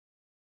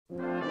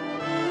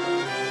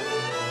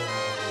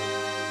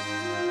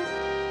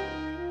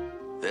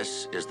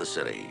This is the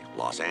city,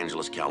 Los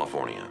Angeles,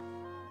 California.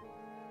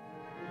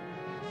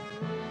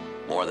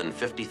 More than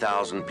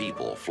 50,000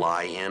 people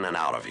fly in and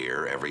out of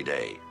here every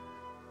day.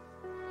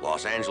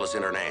 Los Angeles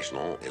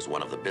International is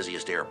one of the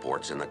busiest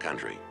airports in the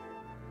country.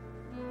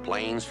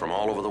 Planes from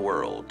all over the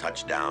world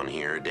touch down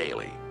here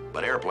daily,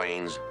 but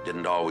airplanes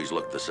didn't always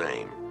look the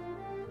same.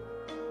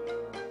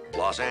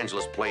 Los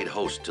Angeles played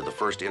host to the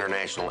first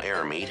international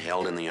air meet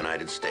held in the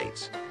United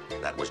States.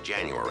 That was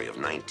January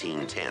of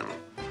 1910.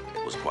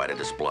 It was quite a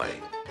display.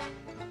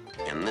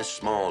 In this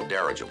small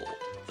dirigible,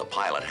 the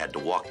pilot had to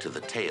walk to the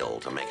tail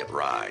to make it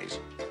rise.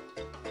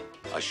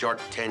 A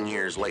short 10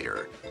 years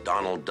later,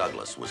 Donald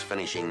Douglas was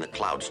finishing the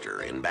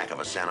Cloudster in back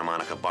of a Santa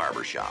Monica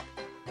barber shop.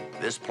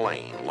 This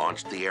plane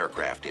launched the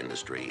aircraft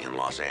industry in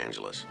Los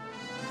Angeles.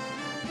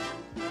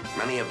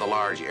 Many of the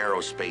large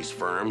aerospace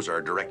firms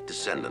are direct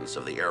descendants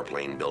of the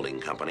airplane building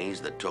companies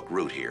that took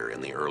root here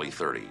in the early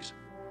 30s.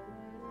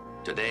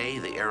 Today,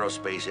 the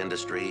aerospace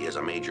industry is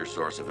a major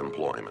source of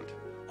employment.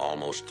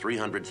 Almost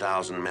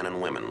 300,000 men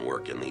and women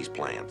work in these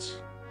plants.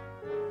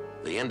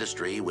 The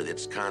industry, with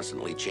its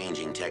constantly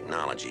changing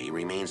technology,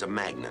 remains a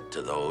magnet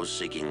to those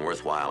seeking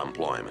worthwhile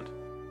employment.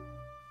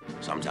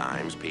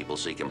 Sometimes people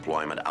seek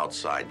employment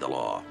outside the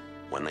law.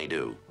 When they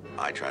do,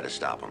 I try to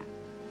stop them.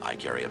 I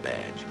carry a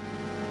badge.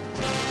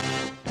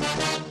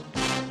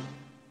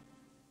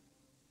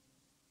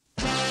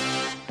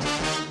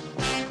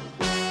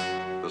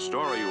 The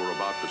story you are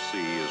about to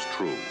see is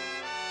true.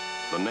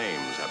 The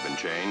names have been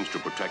changed to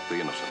protect the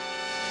innocent.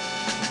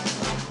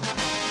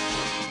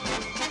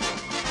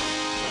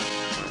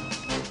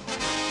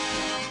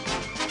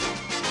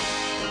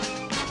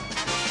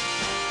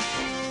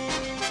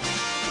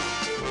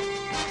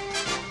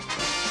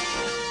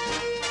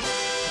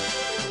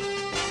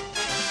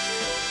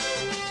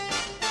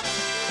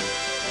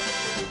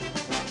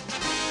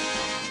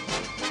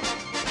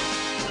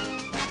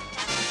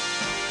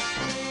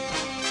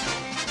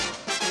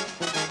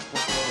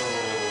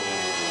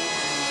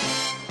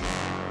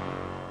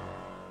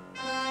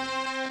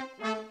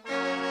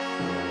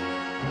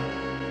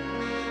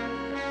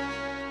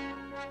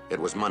 It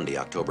was Monday,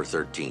 October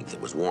 13th.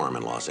 It was warm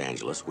in Los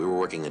Angeles. We were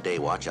working the day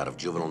watch out of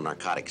Juvenile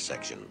Narcotics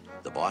Section.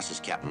 The boss is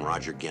Captain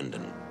Roger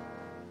Gindon.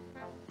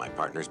 My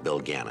partner's Bill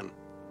Gannon.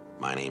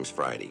 My name's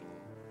Friday.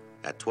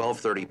 At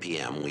 12:30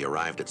 p.m., we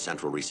arrived at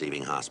Central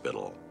Receiving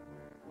Hospital.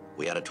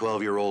 We had a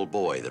 12-year-old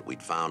boy that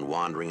we'd found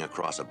wandering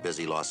across a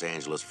busy Los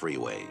Angeles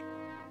freeway.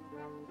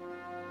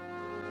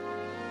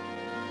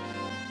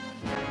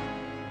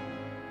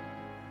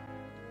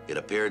 It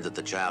appeared that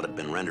the child had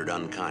been rendered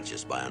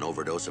unconscious by an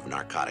overdose of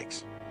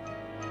narcotics.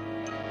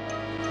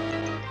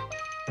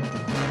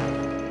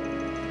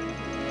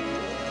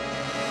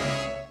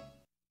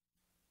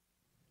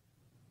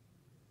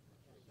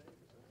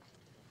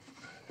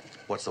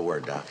 What's the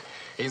word, Doc?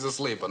 He's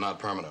asleep, but not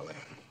permanently.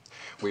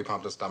 We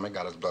pumped his stomach,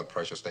 got his blood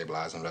pressure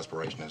stabilized, and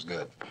respiration is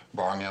good.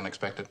 Barring the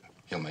unexpected,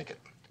 he'll make it.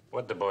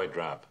 What'd the boy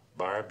drop?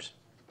 Barbs?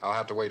 I'll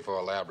have to wait for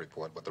a lab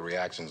report, but the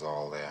reactions are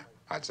all there.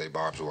 I'd say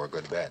barbs were a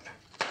good bet.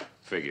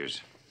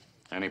 Figures.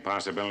 Any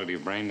possibility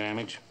of brain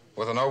damage?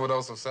 With an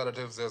overdose of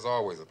sedatives, there's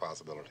always a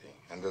possibility.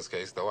 In this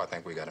case, though, I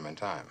think we got him in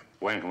time.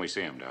 When can we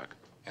see him, Doc?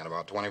 In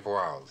about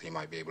 24 hours, he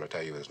might be able to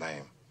tell you his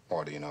name.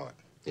 Or do you know it?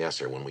 Yes,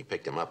 sir. When we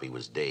picked him up, he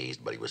was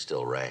dazed, but he was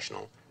still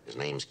rational. His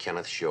name's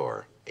Kenneth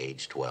Shore,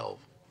 age 12.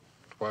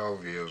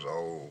 12 years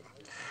old.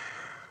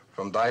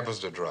 From diapers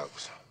to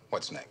drugs.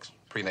 What's next?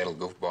 Prenatal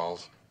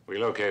goofballs? We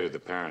located the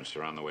parents.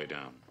 They're on the way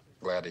down.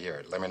 Glad to hear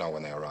it. Let me know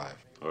when they arrive.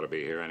 Ought to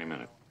be here any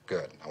minute.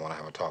 Good. I want to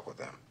have a talk with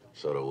them.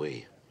 So do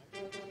we.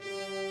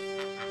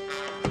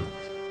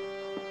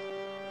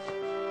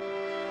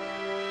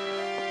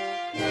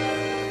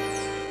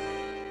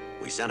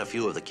 We sent a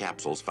few of the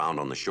capsules found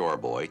on the Shore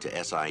boy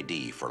to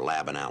SID for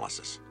lab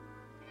analysis.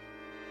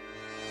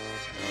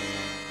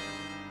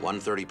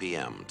 1:30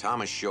 p.m.,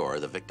 Thomas Shore,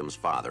 the victim's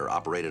father,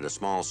 operated a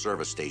small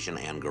service station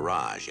and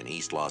garage in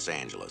East Los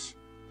Angeles.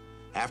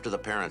 After the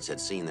parents had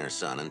seen their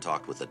son and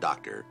talked with the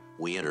doctor,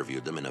 we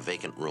interviewed them in a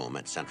vacant room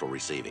at Central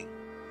Receiving.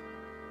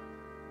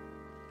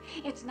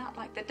 It's not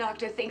like the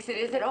doctor thinks it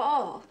is at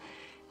all.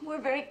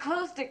 We're very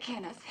close to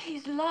Kenneth.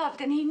 He's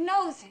loved and he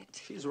knows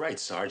it. She's right,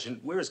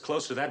 Sergeant. We're as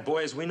close to that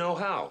boy as we know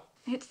how.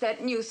 It's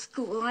that new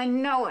school. I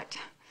know it.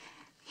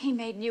 He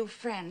made new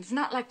friends,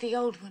 not like the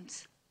old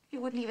ones. He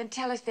wouldn't even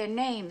tell us their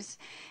names.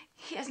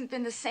 He hasn't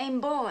been the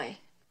same boy.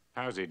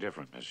 How's he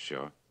different, Mrs.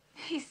 Shore?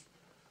 He's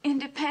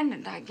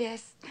independent, I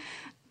guess.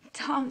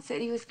 Tom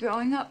said he was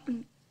growing up,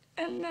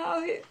 and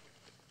now he...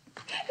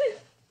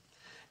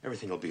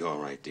 Everything will be all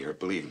right, dear.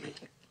 Believe me.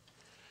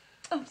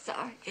 I'm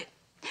sorry.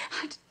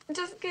 I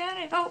just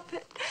can't help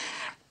it.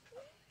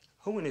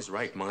 Who in his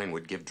right mind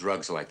would give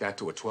drugs like that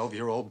to a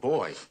 12-year-old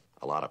boy?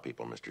 A lot of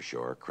people, Mr.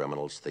 Shore.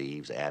 Criminals,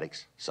 thieves,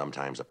 addicts,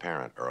 sometimes a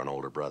parent or an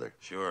older brother.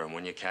 Sure, and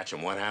when you catch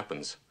him, what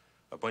happens?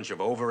 A bunch of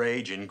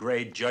overage and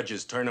grade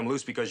judges turn him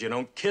loose because you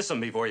don't kiss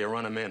him before you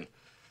run him in.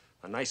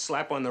 A nice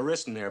slap on the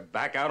wrist and they're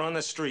back out on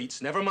the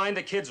streets. Never mind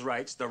the kids'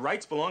 rights. The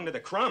rights belong to the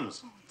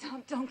crumbs.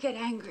 Oh, don't get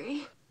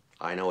angry.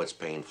 I know it's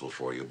painful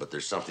for you, but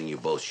there's something you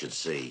both should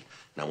see.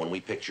 Now, when we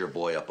picked your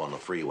boy up on the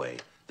freeway,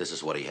 this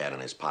is what he had in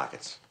his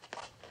pockets.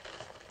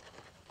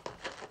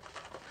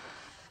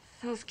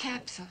 Those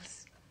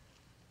capsules.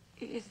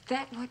 Is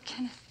that what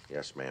Kenneth...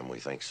 Yes, ma'am, we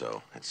think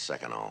so. It's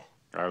Seconal.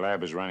 Our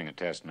lab is running a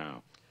test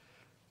now.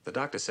 The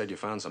doctor said you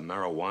found some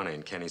marijuana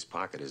in Kenny's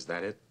pocket. Is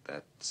that it?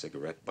 That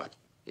cigarette butt?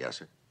 Yes,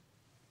 sir.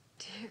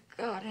 Dear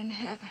God in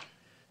heaven.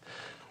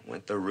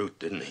 Went the route,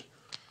 didn't he?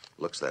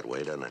 Looks that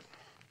way, doesn't it?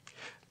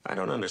 I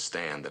don't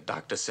understand. The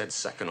doctor said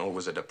Seconal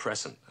was a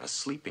depressant, a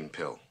sleeping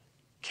pill.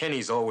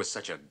 Kenny's always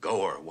such a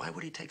goer. Why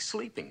would he take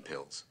sleeping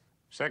pills?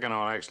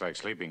 Seconal acts like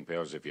sleeping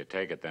pills. If you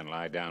take it, then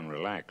lie down and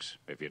relax.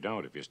 If you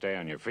don't, if you stay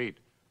on your feet,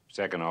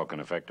 Seconal can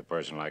affect a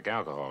person like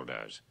alcohol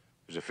does.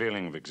 There's a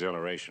feeling of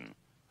exhilaration.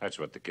 That's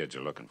what the kids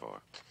are looking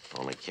for.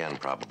 Only Ken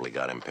probably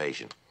got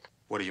impatient.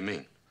 What do you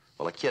mean?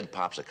 Well, a kid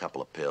pops a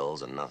couple of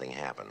pills and nothing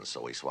happens,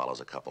 so he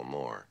swallows a couple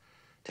more.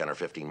 10 or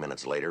 15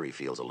 minutes later, he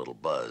feels a little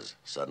buzz.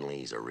 Suddenly,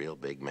 he's a real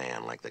big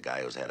man, like the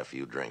guy who's had a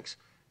few drinks.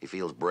 He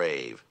feels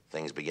brave.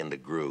 Things begin to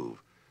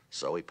groove.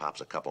 So he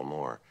pops a couple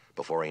more.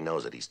 Before he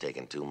knows it, he's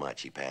taken too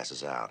much. He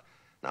passes out.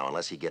 Now,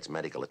 unless he gets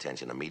medical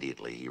attention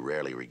immediately, he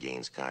rarely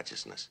regains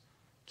consciousness.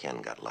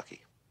 Ken got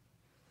lucky.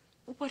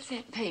 What's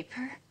that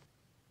paper?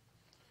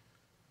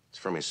 It's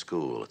from his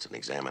school. It's an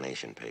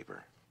examination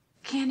paper.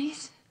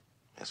 Kenny's?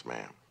 Yes,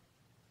 ma'am.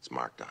 It's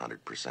marked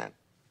 100%.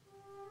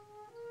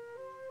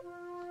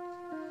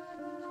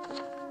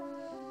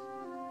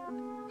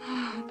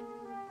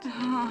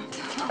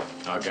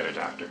 I'll get a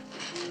doctor.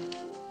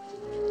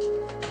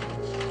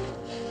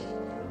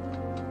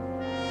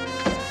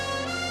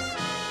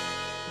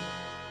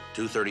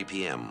 "2:30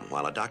 p.m.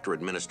 While a doctor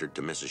administered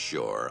to Mrs.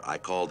 Shore, I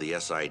called the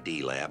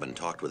SID lab and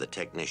talked with a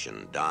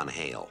technician, Don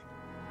Hale.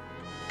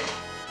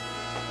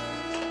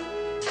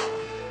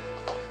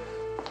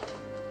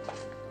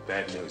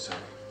 Bad news, huh?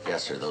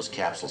 Yes, sir. Those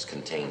capsules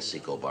contain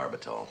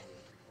secobarbital.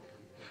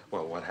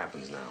 Well, what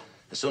happens now?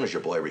 As soon as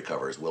your boy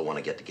recovers, we'll want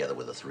to get together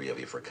with the three of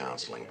you for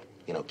counseling.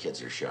 You know,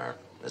 kids are sharp.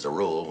 As a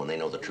rule, when they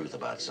know the truth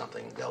about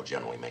something, they'll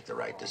generally make the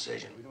right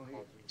decision.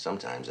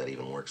 Sometimes that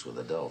even works with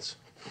adults.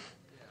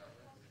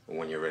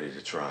 When you're ready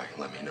to try,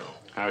 let me know.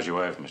 How's your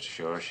wife, Mr.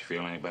 Shore? She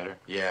feel any better?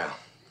 Yeah.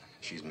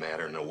 She's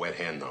madder than a wet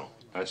hen, though.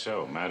 That's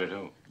so. Mad at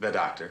who? The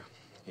doctor.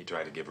 He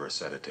tried to give her a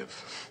sedative.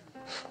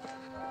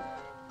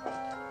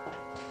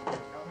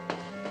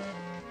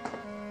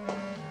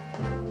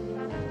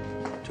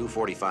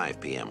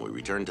 "2:45 p.m. We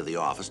returned to the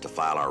office to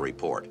file our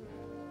report.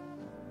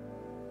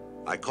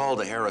 I called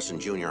the Harrison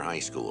Junior High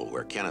School,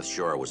 where Kenneth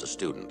Shore was a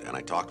student, and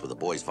I talked with the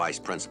boy's vice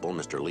principal,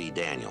 Mr. Lee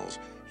Daniels.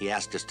 He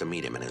asked us to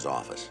meet him in his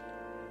office.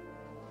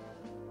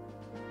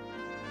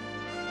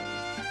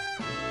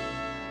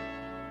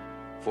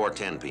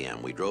 4:10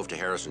 p.m. We drove to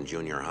Harrison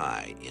Junior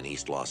High in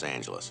East Los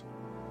Angeles.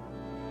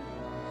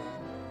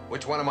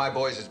 Which one of my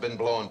boys has been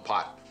blowing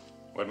pot?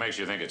 What makes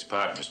you think it's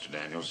pot, Mr.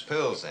 Daniels?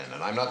 Pills, then,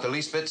 and I'm not the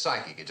least bit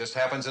psychic. It just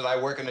happens that I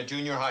work in a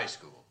junior high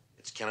school.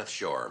 It's Kenneth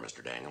Shore,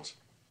 Mr. Daniels.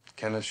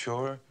 Kenneth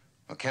Shore?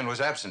 Well, Ken was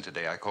absent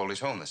today. I called his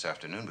home this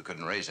afternoon, but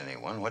couldn't raise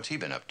anyone. What's he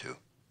been up to?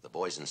 The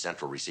boy's in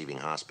Central Receiving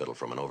Hospital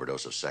from an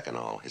overdose of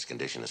Seconal. His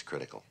condition is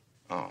critical.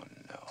 Oh,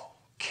 no.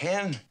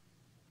 Ken?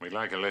 We'd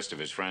like a list of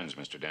his friends,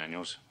 Mr.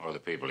 Daniels, or the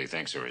people he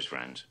thinks are his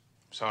friends.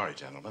 Sorry,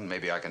 gentlemen.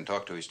 Maybe I can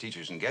talk to his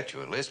teachers and get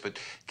you a list, but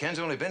Ken's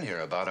only been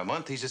here about a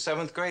month. He's a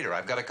 7th grader.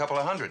 I've got a couple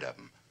of hundred of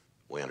them.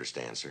 We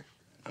understand, sir.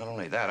 Not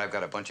only that, I've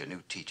got a bunch of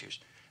new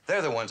teachers.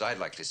 They're the ones I'd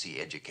like to see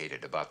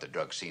educated about the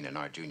drug scene in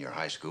our junior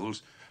high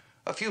schools.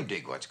 A few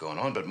dig what's going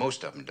on, but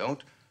most of them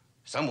don't.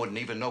 Some wouldn't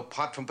even know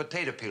pot from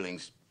potato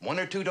peelings. 1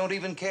 or 2 don't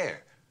even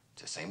care.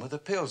 It's the same with the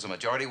pills. The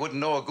majority wouldn't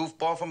know a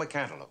goofball from a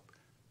cantaloupe.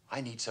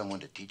 I need someone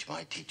to teach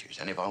my teachers.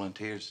 Any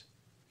volunteers?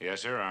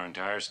 Yes, sir, our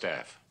entire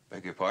staff.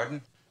 Beg your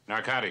pardon?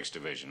 Narcotics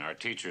Division, our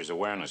teacher's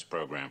awareness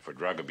program for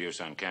drug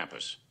abuse on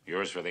campus.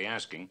 Yours for the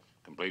asking,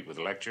 complete with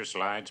lecture,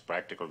 slides,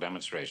 practical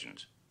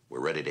demonstrations. We're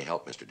ready to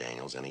help, Mr.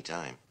 Daniels,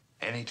 anytime.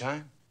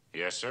 Anytime?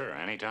 Yes, sir,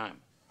 anytime.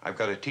 I've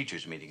got a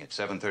teachers' meeting at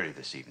 7:30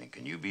 this evening.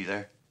 Can you be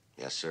there?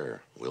 Yes,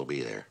 sir. We'll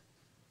be there.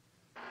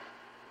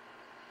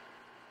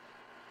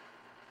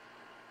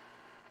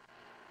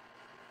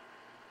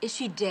 Is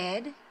she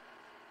dead?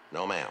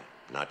 No, ma'am.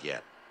 Not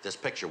yet. This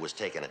picture was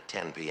taken at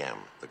 10 p.m.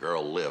 The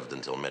girl lived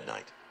until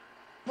midnight.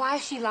 Why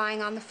is she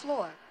lying on the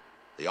floor?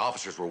 The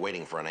officers were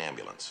waiting for an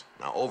ambulance.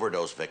 Now,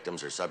 overdose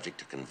victims are subject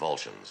to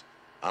convulsions.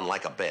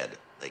 Unlike a bed,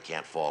 they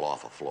can't fall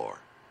off a floor.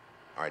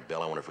 All right,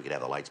 Bill, I wonder if we could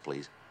have the lights,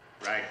 please.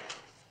 Right.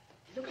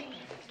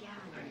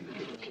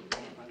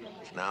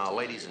 Now,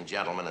 ladies and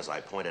gentlemen, as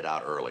I pointed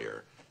out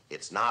earlier,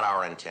 it's not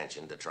our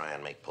intention to try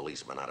and make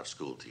policemen out of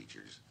school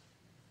teachers.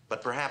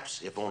 But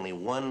perhaps if only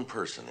one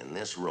person in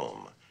this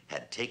room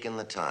had taken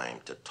the time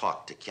to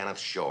talk to Kenneth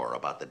Shore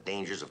about the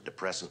dangers of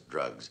depressant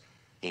drugs,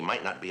 he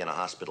might not be in a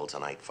hospital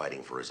tonight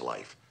fighting for his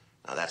life.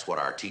 Now, that's what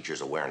our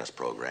Teachers Awareness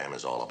Program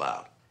is all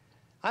about.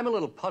 I'm a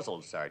little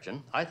puzzled,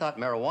 Sergeant. I thought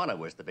marijuana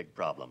was the big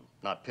problem,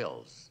 not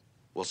pills.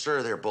 Well,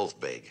 sir, they're both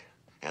big,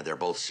 and they're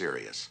both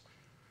serious.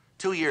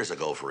 2 years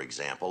ago, for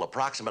example,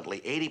 approximately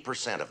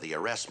 80% of the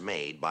arrests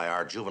made by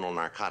our juvenile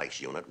narcotics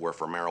unit were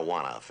for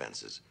marijuana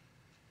offenses.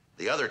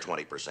 The other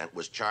 20%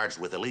 was charged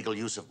with illegal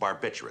use of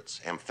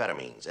barbiturates,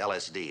 amphetamines,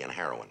 LSD, and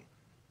heroin.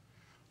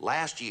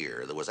 Last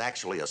year, there was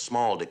actually a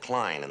small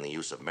decline in the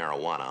use of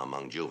marijuana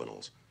among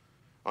juveniles.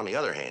 On the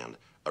other hand,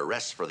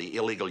 arrests for the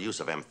illegal use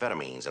of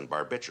amphetamines and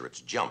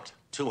barbiturates jumped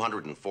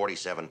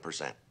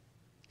 247%.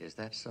 Is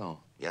that so?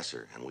 Yes,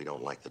 sir, and we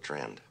don't like the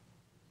trend.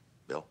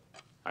 Bill?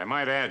 I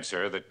might add,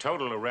 sir, that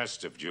total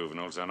arrests of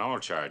juveniles on all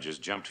charges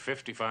jumped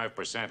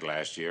 55%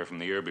 last year from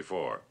the year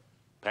before.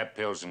 Pep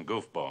pills and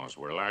goofballs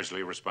were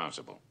largely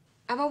responsible.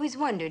 I've always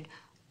wondered,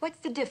 what's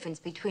the difference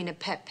between a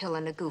pep pill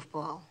and a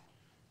goofball?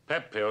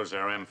 Pep pills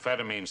are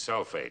amphetamine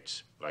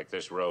sulfates, like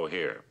this row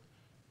here.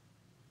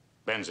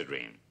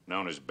 Benzedrine,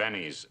 known as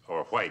bennies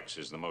or whites,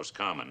 is the most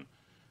common.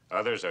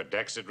 Others are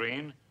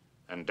dexedrine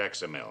and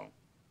dexamyl.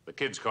 The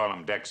kids call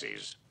them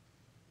Dexies.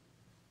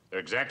 They're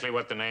exactly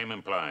what the name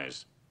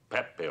implies.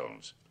 Pep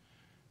pills.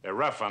 They're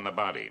rough on the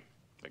body.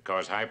 They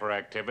cause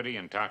hyperactivity,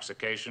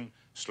 intoxication,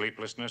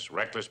 sleeplessness,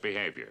 reckless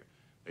behavior.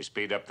 They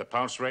speed up the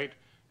pulse rate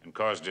and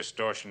cause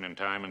distortion in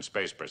time and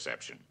space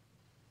perception.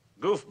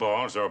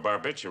 Goofballs or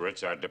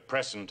barbiturates are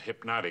depressant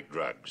hypnotic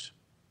drugs.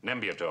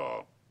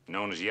 Nembutol,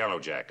 known as yellow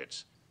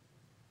jackets.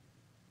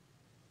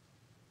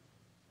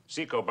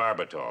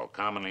 Secobarbital,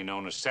 commonly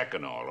known as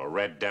Seconal or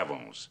red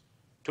devils.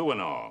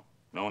 Tuinol,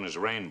 known as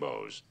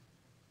rainbows.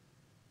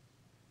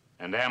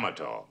 And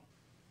Amatol.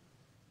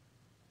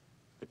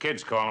 The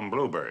kids call them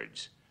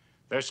bluebirds.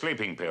 They're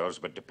sleeping pills,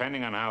 but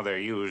depending on how they're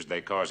used,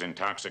 they cause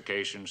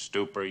intoxication,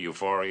 stupor,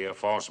 euphoria,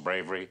 false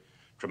bravery,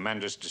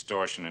 tremendous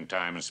distortion in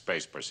time and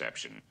space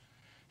perception.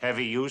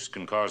 Heavy use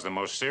can cause the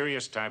most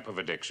serious type of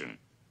addiction.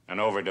 An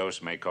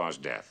overdose may cause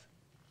death.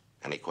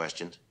 Any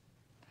questions?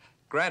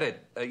 Granted,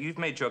 you've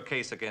made your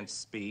case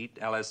against speed,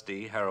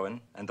 LSD, heroin,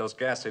 and those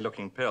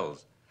ghastly-looking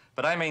pills.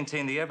 But I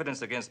maintain the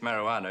evidence against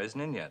marijuana isn't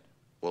in yet.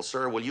 Well,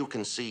 sir, will you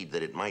concede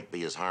that it might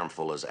be as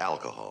harmful as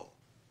alcohol?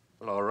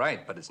 Well, all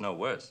right, but it's no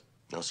worse.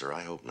 No, sir,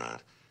 I hope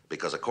not.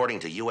 Because according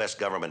to U.S.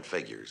 government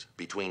figures,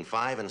 between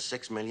 5 and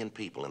 6 million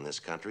people in this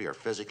country are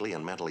physically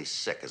and mentally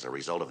sick as a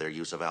result of their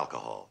use of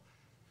alcohol.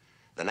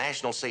 The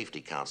National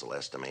Safety Council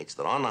estimates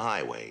that on the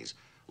highways,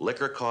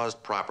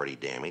 liquor-caused property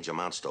damage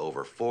amounts to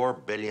over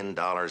 $4 billion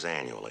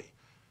annually.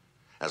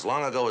 As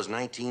long ago as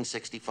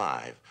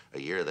 1965,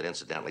 a year that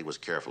incidentally was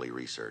carefully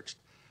researched,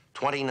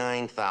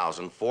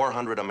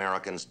 29,400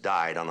 Americans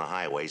died on the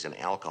highways in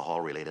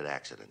alcohol-related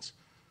accidents.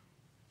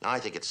 Now, I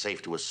think it's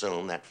safe to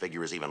assume that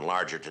figure is even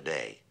larger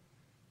today.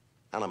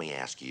 Now, let me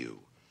ask you,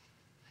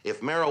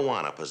 if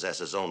marijuana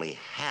possesses only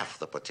half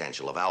the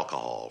potential of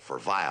alcohol for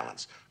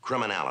violence,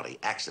 criminality,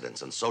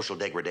 accidents, and social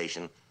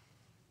degradation,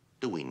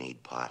 do we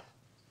need pot?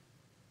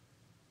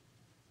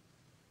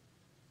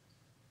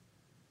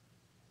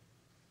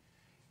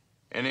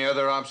 Any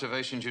other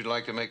observations you'd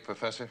like to make,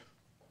 Professor?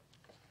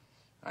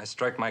 I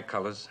strike my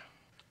colors.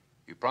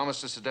 You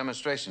promised us a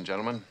demonstration,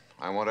 gentlemen.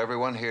 I want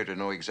everyone here to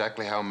know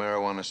exactly how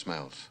marijuana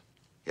smells.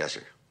 Yes,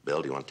 sir.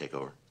 Bill, do you want to take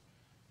over?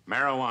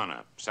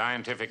 Marijuana,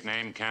 scientific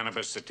name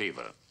cannabis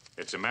sativa.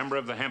 It's a member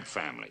of the hemp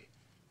family.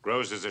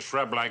 Grows as a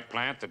shrub-like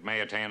plant that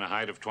may attain a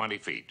height of 20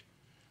 feet.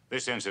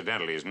 This,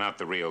 incidentally, is not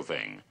the real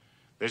thing.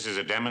 This is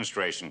a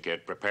demonstration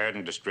kit prepared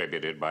and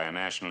distributed by a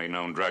nationally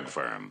known drug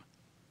firm.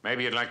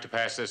 Maybe you'd like to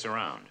pass this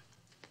around.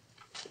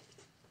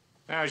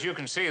 Now, as you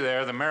can see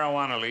there, the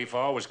marijuana leaf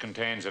always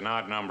contains an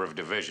odd number of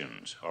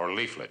divisions, or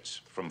leaflets,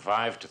 from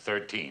 5 to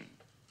 13.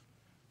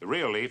 The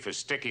real leaf is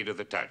sticky to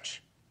the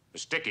touch. The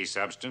sticky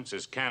substance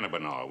is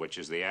cannabinol, which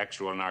is the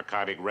actual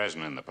narcotic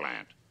resin in the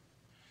plant.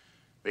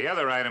 The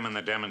other item in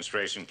the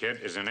demonstration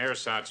kit is an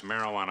ersatz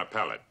marijuana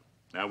pellet.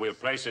 Now, we'll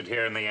place it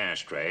here in the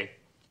ashtray,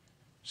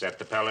 set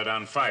the pellet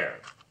on fire.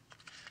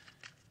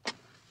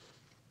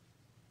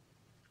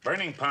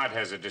 Burning pot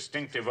has a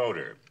distinctive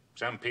odor.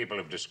 Some people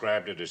have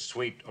described it as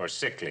sweet or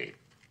sickly.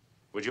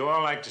 Would you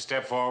all like to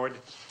step forward?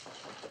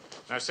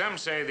 Now, some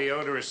say the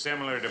odor is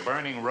similar to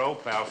burning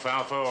rope,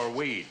 alfalfa, or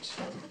weeds.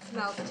 It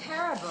smells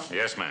terrible.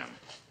 Yes, ma'am.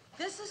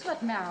 This is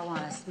what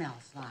marijuana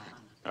smells like.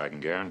 I can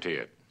guarantee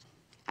it.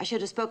 I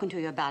should have spoken to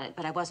you about it,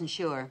 but I wasn't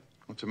sure.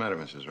 What's the matter,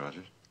 Mrs.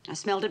 Rogers? I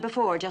smelled it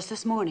before, just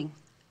this morning.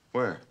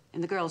 Where?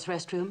 In the girls'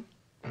 restroom.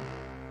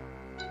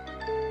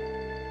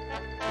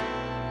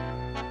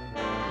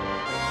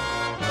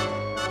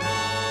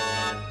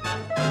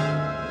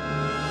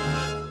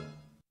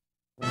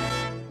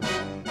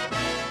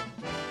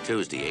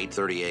 Tuesday,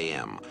 8:30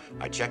 a.m.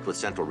 I checked with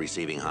Central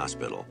Receiving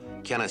Hospital.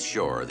 Kenneth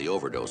Shore, the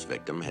overdose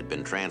victim, had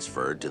been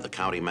transferred to the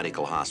county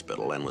medical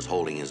hospital and was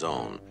holding his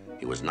own.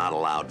 He was not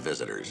allowed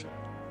visitors.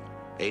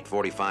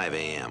 8:45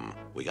 a.m.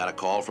 We got a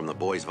call from the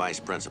boys' vice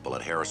principal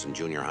at Harrison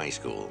Junior High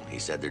School. He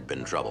said there'd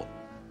been trouble.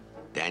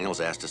 Daniels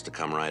asked us to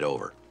come right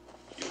over.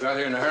 You got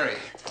here in a hurry.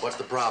 What's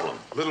the problem?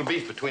 Little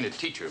beef between a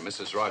teacher,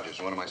 Mrs. Rogers,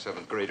 and one of my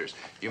 7th graders.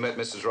 You met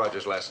Mrs.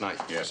 Rogers last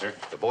night. Yes, sir.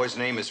 The boy's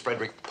name is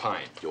Frederick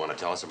Pine. Do you want to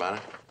tell us about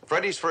it?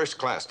 Freddie's first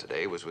class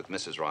today was with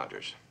Mrs.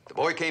 Rogers. The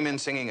boy came in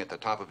singing at the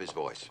top of his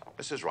voice.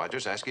 Mrs.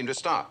 Rogers asked him to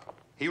stop.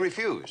 He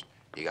refused.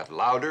 He got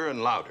louder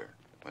and louder.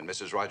 When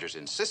Mrs. Rogers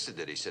insisted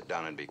that he sit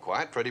down and be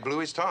quiet, Freddie blew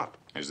his top.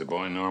 Is the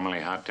boy normally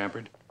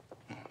hot-tempered?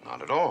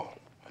 Not at all.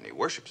 And he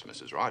worships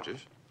Mrs.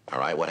 Rogers. All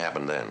right, what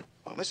happened then?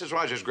 Well, Mrs.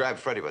 Rogers grabbed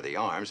Freddie by the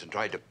arms and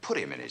tried to put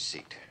him in his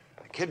seat.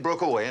 The kid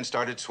broke away and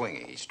started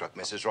swinging. He struck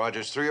Mrs.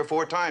 Rogers 3 or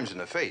 4 times in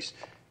the face.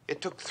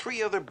 It took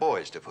 3 other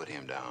boys to put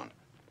him down.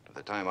 By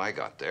the time I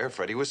got there,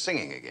 Freddie was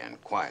singing again,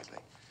 quietly.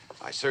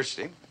 I searched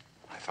him.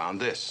 I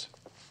found this.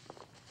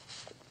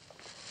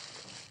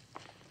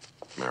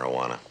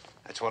 Marijuana.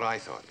 That's what I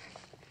thought.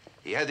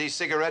 He had these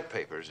cigarette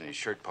papers in his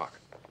shirt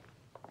pocket.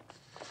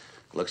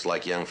 Looks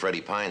like young Freddie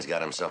Pine's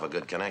got himself a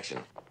good connection.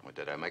 Well,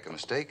 did I make a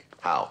mistake?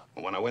 How?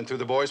 When I went through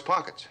the boy's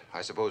pockets.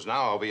 I suppose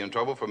now I'll be in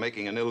trouble for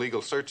making an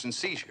illegal search and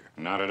seizure.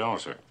 Not at all,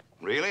 sir.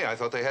 Really? I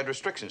thought they had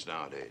restrictions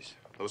nowadays.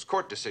 Those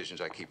court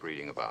decisions I keep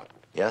reading about.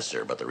 Yes,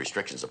 sir, but the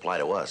restrictions apply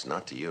to us,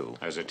 not to you.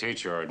 As a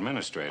teacher or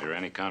administrator,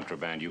 any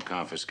contraband you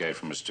confiscate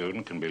from a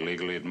student can be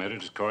legally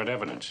admitted as court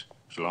evidence,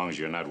 as long as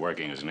you're not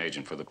working as an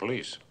agent for the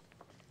police.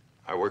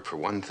 I work for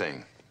one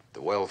thing,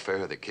 the welfare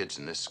of the kids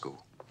in this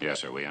school.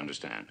 Yes, sir, we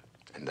understand.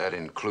 And that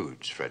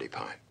includes Freddie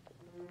Pine.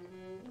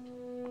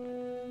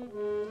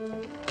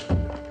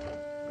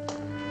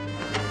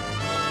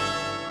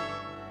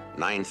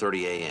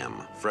 "9:30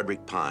 a.m.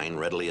 Frederick Pine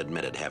readily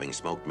admitted having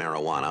smoked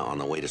marijuana on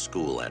the way to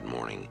school that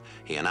morning.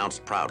 He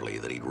announced proudly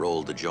that he'd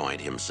rolled the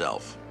joint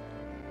himself.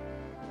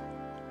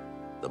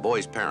 The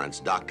boy's parents,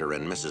 Dr.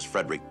 and Mrs.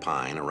 Frederick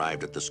Pine,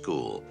 arrived at the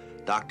school.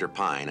 Dr.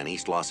 Pine, an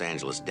East Los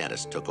Angeles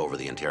dentist, took over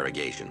the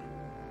interrogation.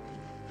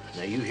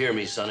 Now, you hear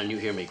me, son, and you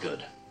hear me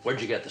good. Where'd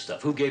you get the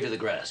stuff? Who gave you the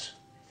grass?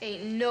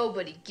 Ain't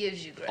nobody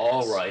gives you grass.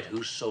 All right,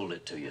 who sold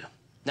it to you?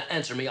 Now,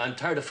 answer me. I'm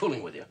tired of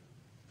fooling with you.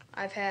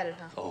 I've had it,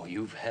 huh? Oh,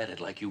 you've had it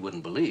like you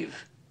wouldn't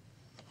believe.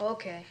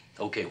 Okay.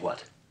 Okay,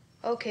 what?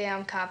 Okay,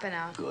 I'm copping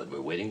out. Good, we're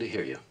waiting to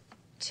hear you.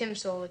 Tim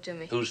sold it to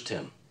me. Who's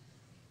Tim?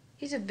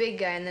 He's a big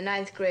guy in the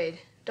 9th grade.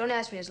 Don't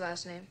ask me his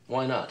last name.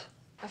 Why not?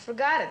 I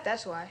forgot it,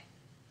 that's why.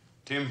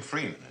 Tim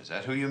Freeman, is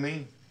that who you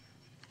mean?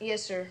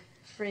 Yes, sir.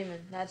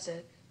 Freeman, that's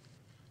it.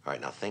 All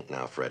right, now think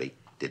now, Freddie.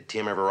 Did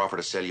Tim ever offer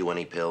to sell you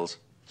any pills?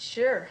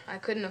 Sure, I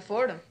couldn't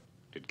afford them.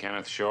 Did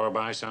Kenneth Shore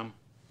buy some?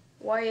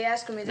 Why are you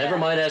asking me that? Never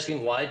mind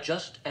asking why,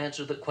 just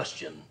answer the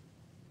question.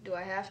 Do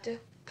I have to?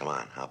 Come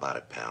on, how about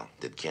it, pal?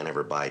 Did Ken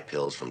ever buy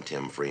pills from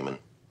Tim Freeman?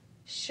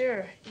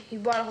 Sure, he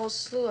bought a whole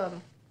slew of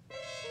them.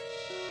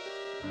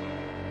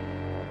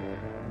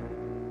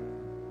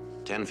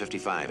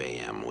 10:55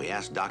 a.m. We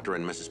asked Dr.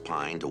 and Mrs.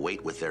 Pine to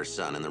wait with their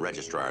son in the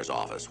registrar's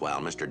office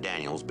while Mr.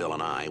 Daniels, Bill,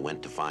 and I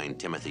went to find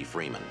Timothy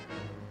Freeman.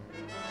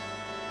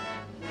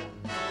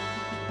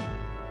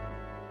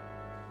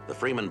 The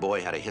Freeman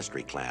boy had a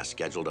history class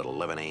scheduled at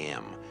 11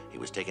 a.m. He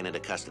was taken into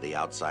custody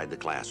outside the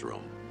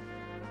classroom.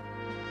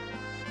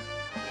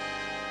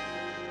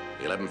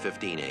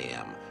 11:15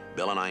 a.m.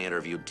 Bill and I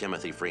interviewed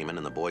Timothy Freeman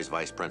in the boy's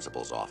vice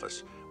principal's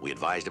office. We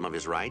advised him of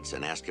his rights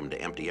and asked him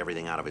to empty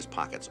everything out of his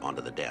pockets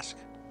onto the desk.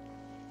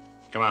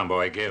 Come on,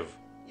 boy, give.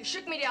 You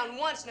shook me down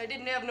once and I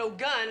didn't have no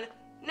gun.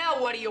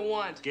 Now what do you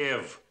want?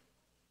 Give.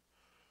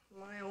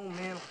 My old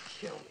man will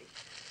kill me.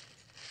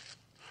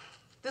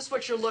 This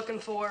what you're looking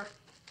for?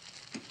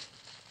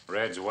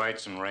 Reds,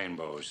 whites, and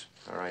rainbows.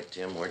 All right,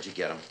 Tim, where'd you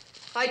get them?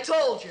 I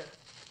told you.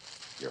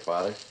 Your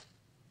father?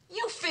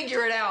 You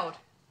figure it out.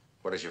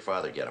 Where does your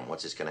father get them?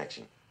 What's his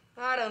connection?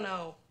 I don't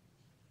know.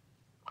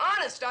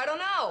 Honest, I don't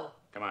know.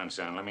 Come on,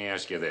 son, let me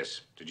ask you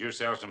this. Did you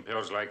sell some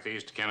pills like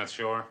these to Kenneth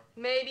Shore?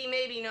 Maybe,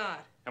 maybe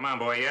not. Come on,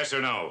 boy, yes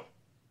or no?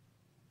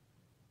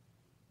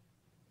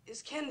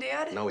 Is Ken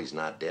dead? No, he's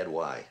not dead.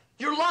 Why?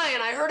 You're lying.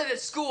 I heard it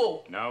at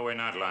school. No, we're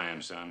not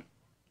lying, son.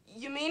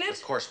 You mean it?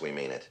 Of course we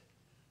mean it.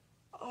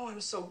 Oh,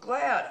 I'm so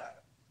glad.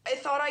 I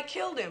thought I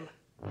killed him.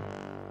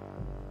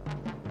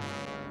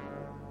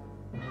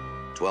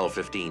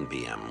 12:15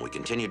 p.m. We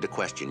continued to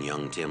question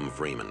young Tim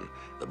Freeman.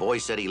 The boy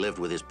said he lived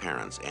with his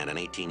parents and an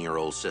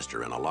 18-year-old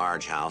sister in a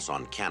large house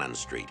on Cannon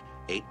Street,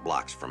 8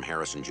 blocks from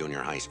Harrison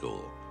Junior High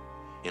School.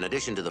 In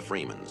addition to the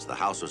Freemans, the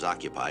house was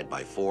occupied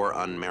by 4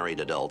 unmarried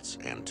adults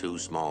and 2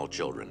 small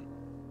children.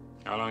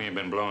 How long you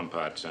been blowing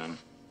pot, son?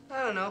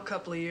 I don't know, a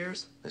couple of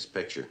years. This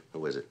picture,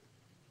 who is it?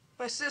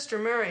 My sister,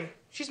 Mary.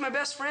 She's my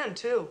best friend,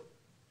 too.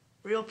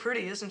 Real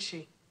pretty, isn't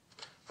she?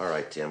 All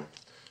right, Tim.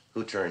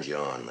 Who turns you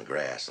on, the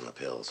grass and the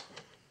pills?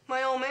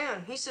 My old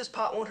man. He says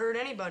pot won't hurt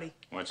anybody.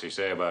 What's he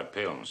say about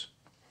pills?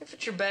 If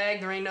it's your bag,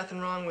 there ain't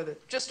nothing wrong with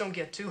it. Just don't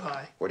get too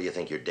high. Where do you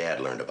think your dad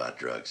learned about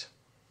drugs?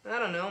 I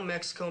don't know,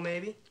 Mexico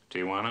maybe.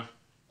 Tijuana?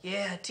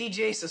 Yeah,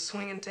 TJ's a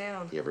swinging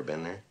town. You ever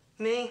been there?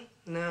 Me?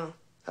 No.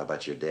 How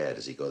about your dad?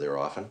 Does he go there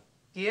often?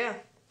 Yeah.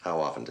 How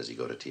often does he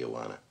go to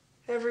Tijuana?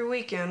 Every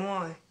weekend.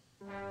 Why?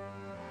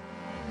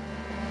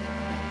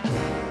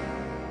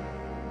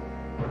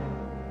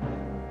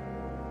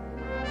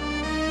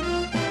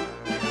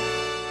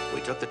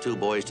 We took the 2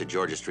 boys to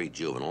Georgia Street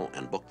Juvenile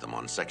and booked them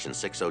on Section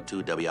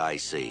 602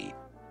 WIC.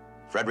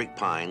 Frederick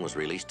Pine was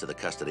released to the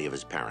custody of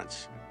his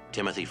parents.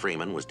 Timothy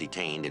Freeman was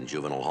detained in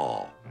Juvenile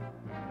Hall.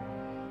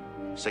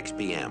 6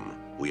 p.m.,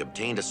 we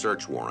obtained a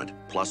search warrant,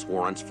 plus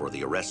warrants for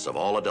the arrests of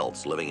all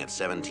adults living at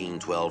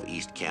 1712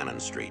 East Cannon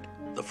Street,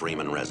 the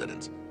Freeman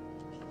residence.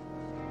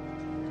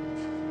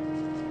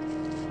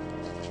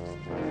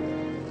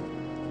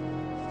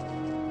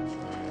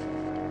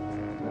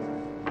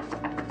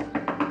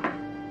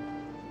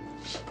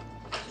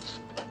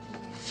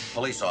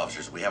 Police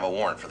officers, we have a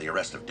warrant for the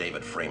arrest of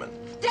David Freeman.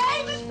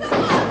 David, the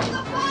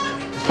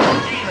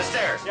bus! Gene, the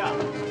stairs! Yeah.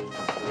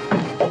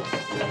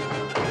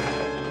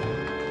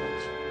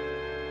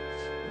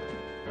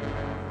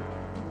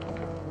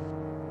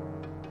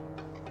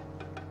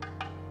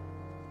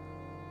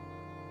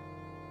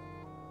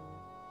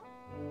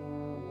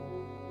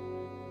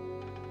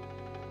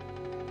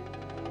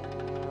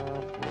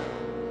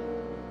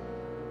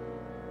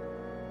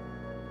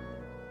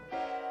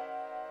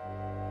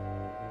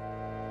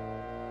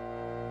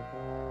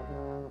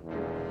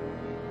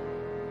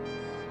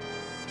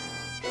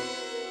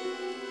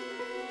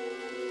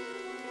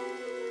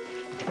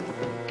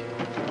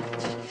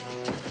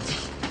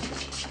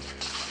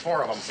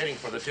 Four of them heading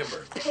for the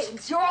timber.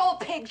 Pigs, you're all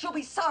pigs. You'll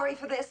be sorry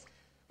for this.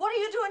 What are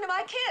you doing to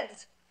my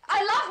kids? I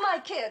love my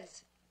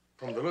kids.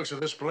 From the looks of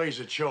this place,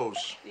 it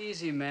shows.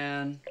 Easy,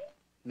 man.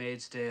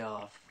 Maid's day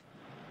off.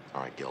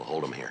 All right, Gil,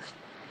 hold them here.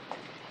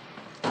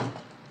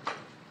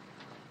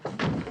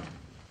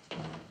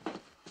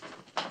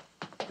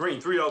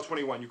 Green,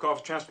 3L21. You call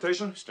for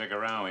transportation? Stick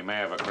around. We may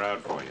have a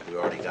crowd for you. We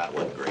already got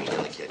one Green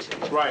in the kitchen.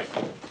 Right.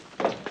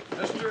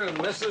 Mr. and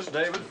Mrs.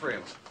 David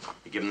Freeman.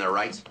 You give them their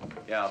rights?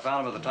 Yeah, I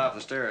found them at the top of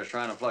the stairs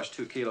trying to flush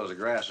 2 kilos of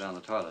grass down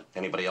the toilet.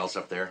 Anybody else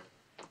up there?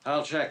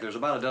 I'll check. There's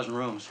about a dozen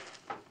rooms.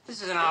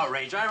 This is an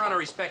outrage. I run a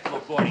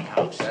respectable boarding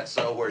house. That's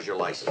so. Where's your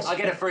license? I'll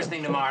get it first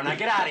thing tomorrow. Now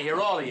get out of here,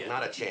 all of you.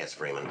 Not a chance,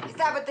 Freeman. Is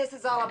that what this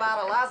is all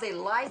about, a lousy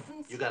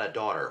license? You got a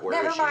daughter. Where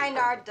Never is she? mind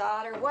our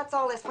daughter. What's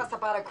all this fuss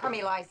about a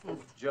crummy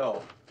license?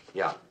 Joe.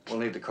 Yeah. We'll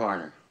need the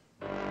coroner.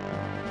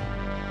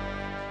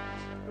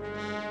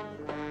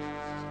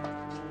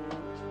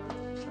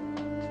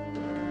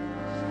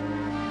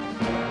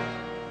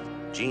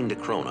 Jean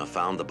DeCrona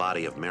found the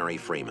body of Mary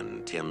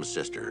Freeman, Tim's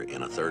sister,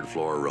 in a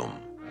third-floor room.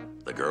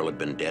 The girl had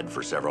been dead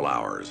for several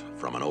hours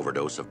from an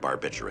overdose of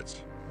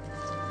barbiturates.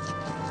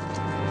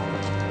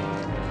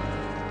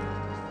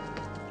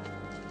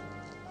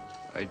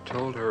 I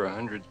told her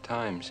 100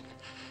 times,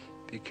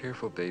 be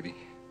careful, baby.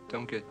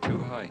 Don't get too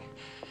high.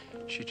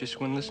 She just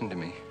wouldn't listen to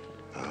me.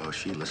 Oh,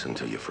 she listened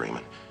to you,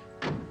 Freeman.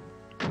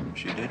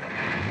 She did?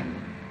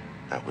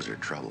 That was her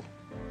trouble.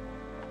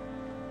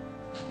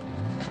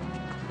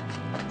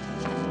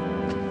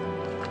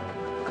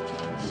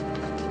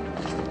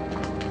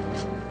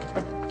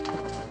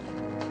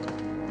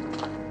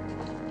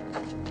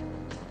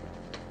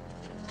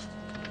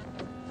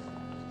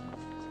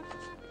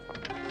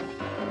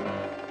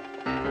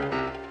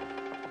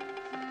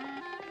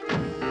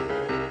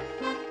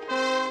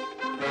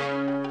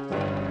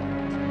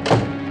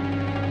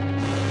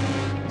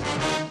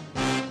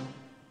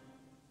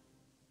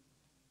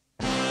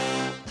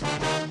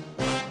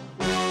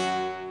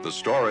 The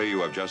story you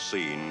have just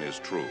seen is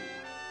true.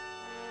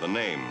 The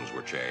names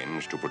were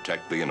changed to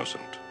protect the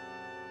innocent.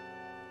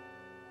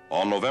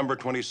 On November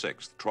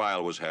 26th,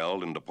 trial was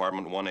held in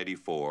Department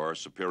 184,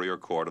 Superior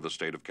Court of the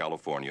State of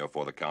California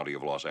for the County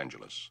of Los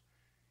Angeles.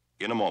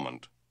 In a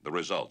moment, the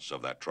results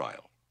of that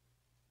trial.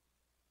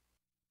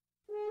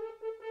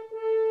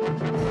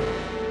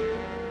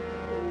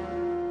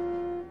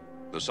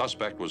 The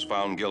suspect was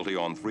found guilty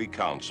on 3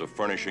 counts of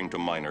furnishing to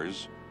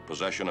minors,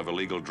 possession of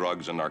illegal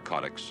drugs and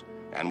narcotics,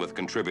 and with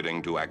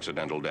contributing to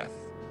accidental death.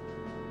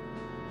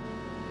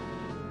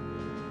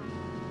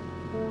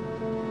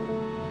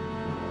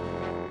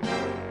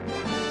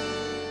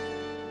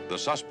 The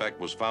suspect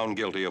was found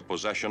guilty of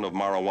possession of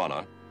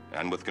marijuana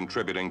and with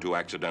contributing to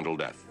accidental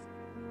death.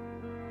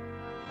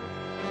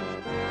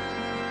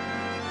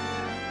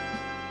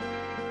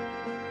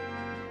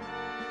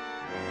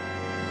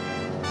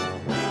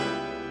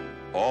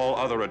 All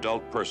other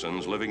adult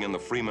persons living in the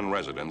Freeman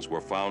residence were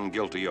found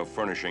guilty of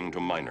furnishing to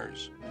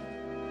minors.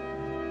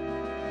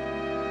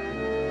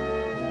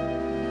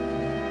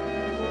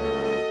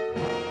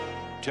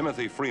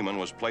 Timothy Freeman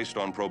was placed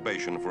on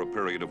probation for a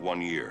period of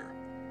 1 year.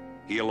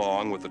 He,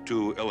 along with the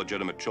 2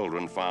 illegitimate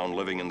children found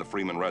living in the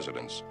Freeman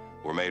residence,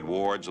 were made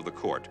wards of the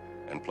court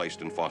and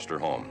placed in foster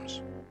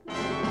homes.